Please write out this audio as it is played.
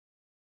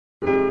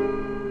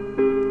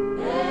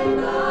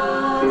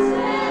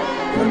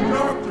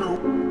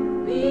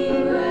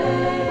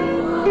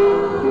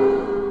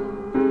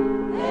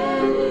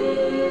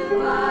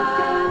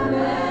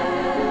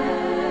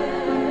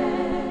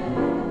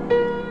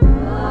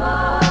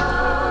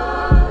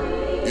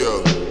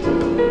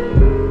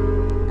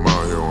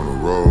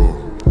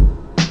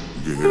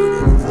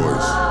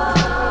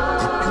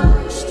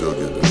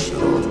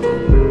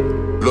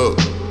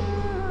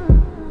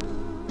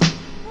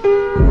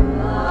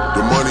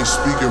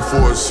Money speaking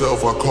for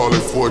itself, I call it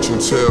fortune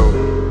tell.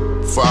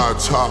 Fire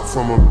top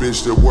from a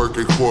bitch that work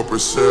at corporate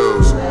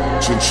sales.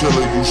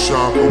 Chinchilla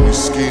Ushanka, we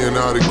skiing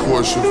out at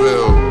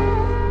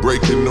Courchevel.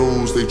 Breaking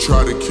news, they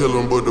try to kill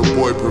him but the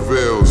boy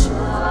prevails.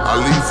 I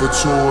leave for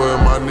tour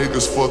and my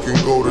niggas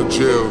fucking go to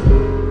jail.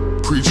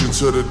 Preaching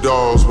to the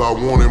dogs by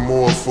wanting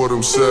more for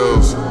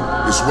themselves.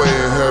 It's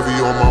weighing heavy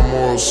on my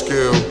moral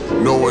scale,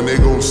 knowing they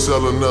gon'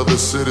 sell another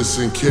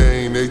Citizen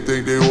Kane. They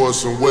think they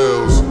Orson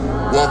Welles.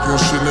 Walking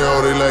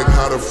Chanel, they like,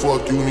 how the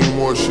fuck you need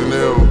more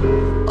Chanel?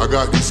 I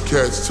got these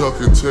cats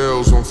tucking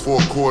tails on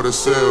 4-quarter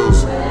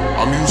sales.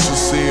 I'm used to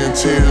seeing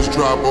tears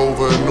drop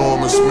over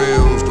enormous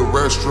meals. The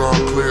restaurant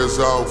clears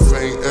out,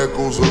 faint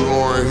echoes of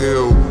Lauryn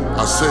Hill.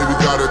 I say we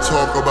gotta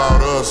talk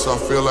about us, I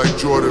feel like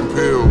Jordan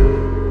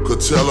Peele. Could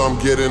tell I'm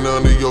getting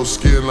under your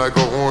skin like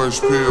an orange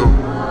peel.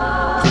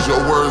 Cause your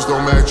words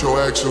don't match your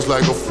actions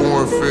like a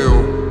foreign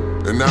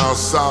film. And now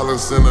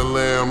silence in the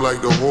lamb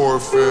like the horror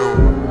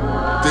film.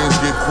 Things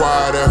get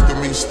quiet after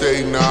me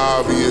stating the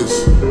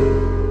obvious.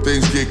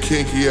 Things get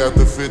kinky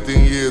after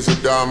 15 years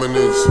of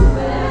dominance.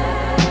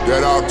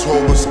 That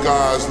October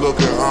sky is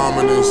looking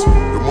ominous.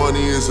 The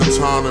money is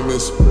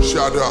autonomous.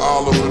 Shout to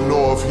Oliver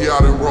North, he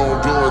out in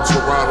Rome doing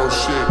Toronto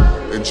shit.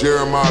 And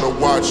Jeremiah the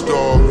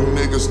watchdog, you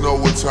niggas know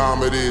what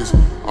time it is.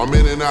 I'm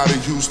in and out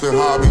of Houston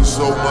hobby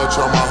so much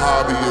I'm a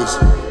hobbyist.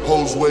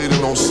 Hoes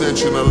waiting on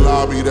cinch in the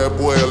lobby, that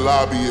boy a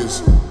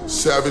lobbyist.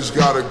 Savage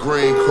got a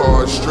green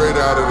card straight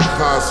out of the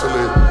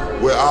consulate.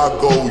 Where I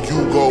go,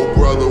 you go,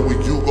 brother, we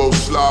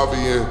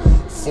Yugoslavian.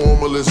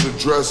 Formal is a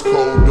dress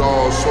code,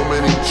 dawg. So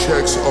many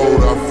checks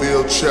owed, I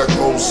feel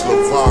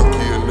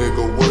Czechoslovakia,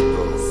 nigga, what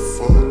the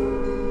fuck?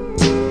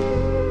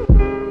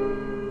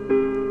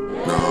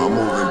 Nah, I'm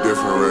moving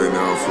different right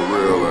now, for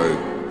real, like.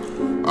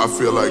 I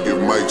feel like if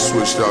Mike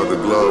switched out the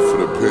glove for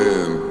the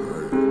pen,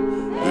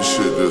 like, this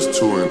shit just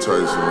too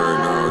enticing right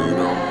now, you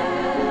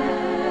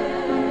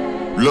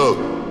know? Look.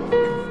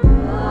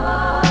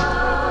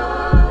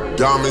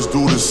 Diamonds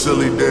do the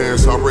silly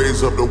dance, I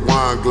raise up the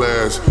wine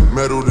glass.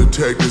 Metal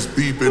detectors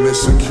beeping and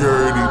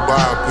security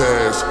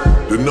bypass.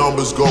 The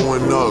numbers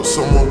going up,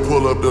 someone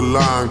pull up the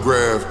line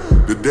graph.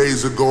 The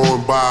days are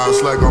going by,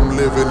 it's like I'm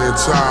living in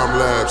time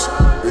lapse.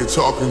 They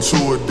talking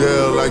to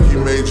Adele like he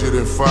majored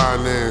in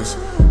finance.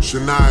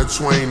 Shania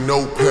Twain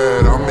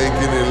notepad, I'm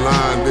making it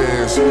line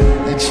dance.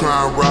 You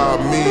try and rob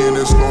me and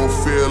it's gon'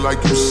 feel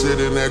like you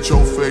sitting at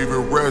your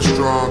favorite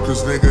restaurant.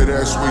 Cause nigga,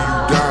 that's where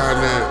you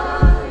dine at.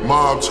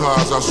 Mob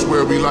ties, I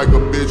swear we like a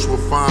bitch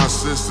with fine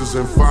sisters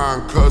and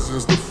fine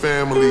cousins. The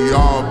family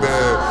all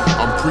bad.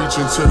 I'm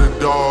preaching to the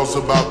dolls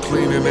about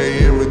cleaning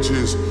their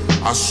images.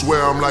 I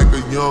swear I'm like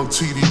a young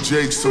TD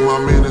Jakes to my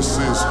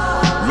menaces.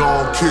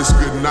 Long kiss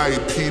goodnight,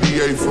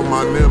 PDA for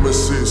my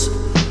nemesis.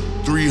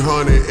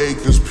 300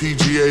 acres,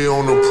 PGA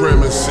on the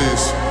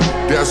premises.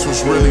 That's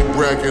what's really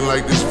bracking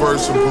like this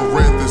verse in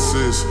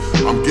parenthesis.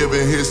 I'm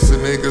giving hits to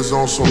niggas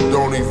on some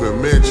don't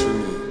even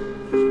mention it.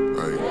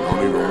 Like,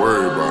 don't even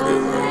worry about it.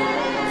 Like,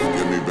 just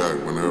give me back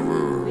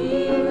whenever,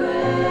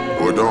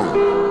 or don't,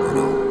 you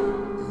know.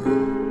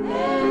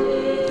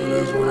 It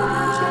is what it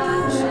is, I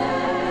guess.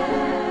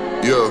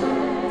 Yeah,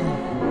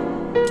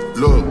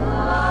 look.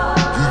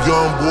 You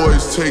young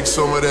boys take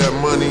some of that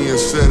money and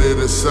set it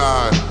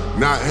aside.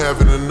 Not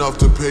having enough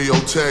to pay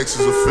your taxes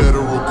a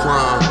federal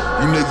crime.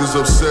 You niggas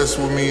obsessed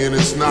with me and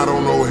it's not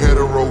on no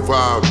hetero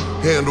vibe.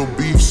 Handle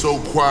beef so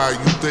quiet,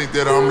 you think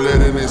that I'm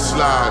letting it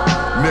slide.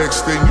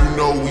 Next thing you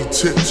know, we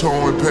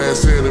tiptoeing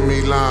past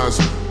enemy lines.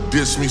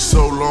 Diss me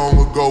so long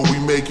ago, we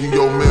making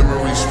your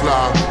memories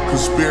fly.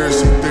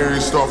 Conspiracy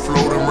theories start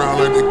floating around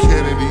like the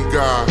Kennedy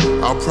guy.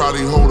 I'll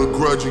probably hold a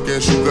grudge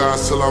against you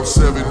guys till I'm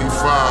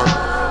 75.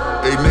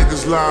 Hey,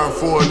 niggas lying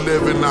for a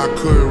living, I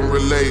couldn't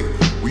relate.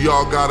 We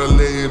all gotta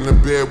lay in the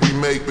bed we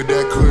make, but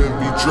that couldn't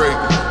be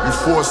Drake. You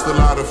forced a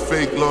lot of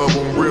fake love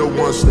when real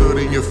ones stood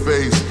in your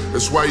face.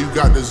 That's why you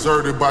got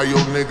deserted by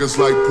your niggas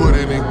like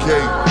pudding and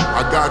cake.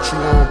 I got you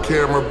on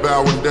camera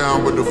bowing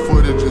down, but the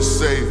footage is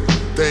safe.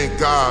 Thank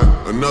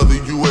God, another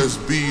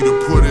USB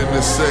to put in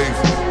the safe.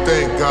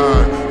 Thank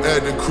God,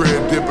 at the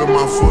crib dipping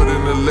my foot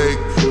in the lake.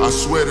 I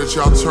swear that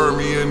y'all turned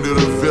me into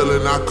the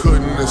villain, I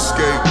couldn't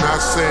escape. Not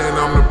saying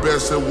I'm the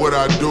best at what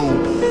I do,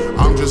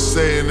 I'm just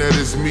saying that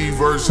it's me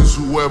versus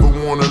whoever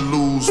wanna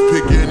lose.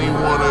 Pick any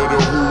one of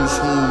the who's.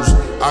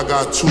 I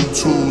got 2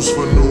 tools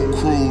for new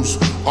crews.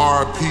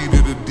 RIP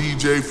to the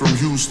DJ from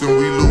Houston,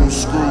 we lose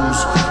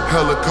screws.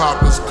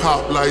 Helicopters,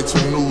 cop lights,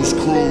 and news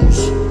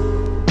crews.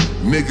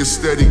 Niggas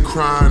steady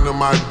crying to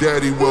my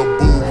daddy, well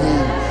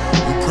boo-hoo.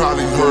 You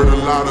probably heard a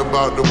lot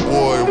about the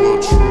boy,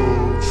 well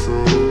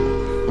true.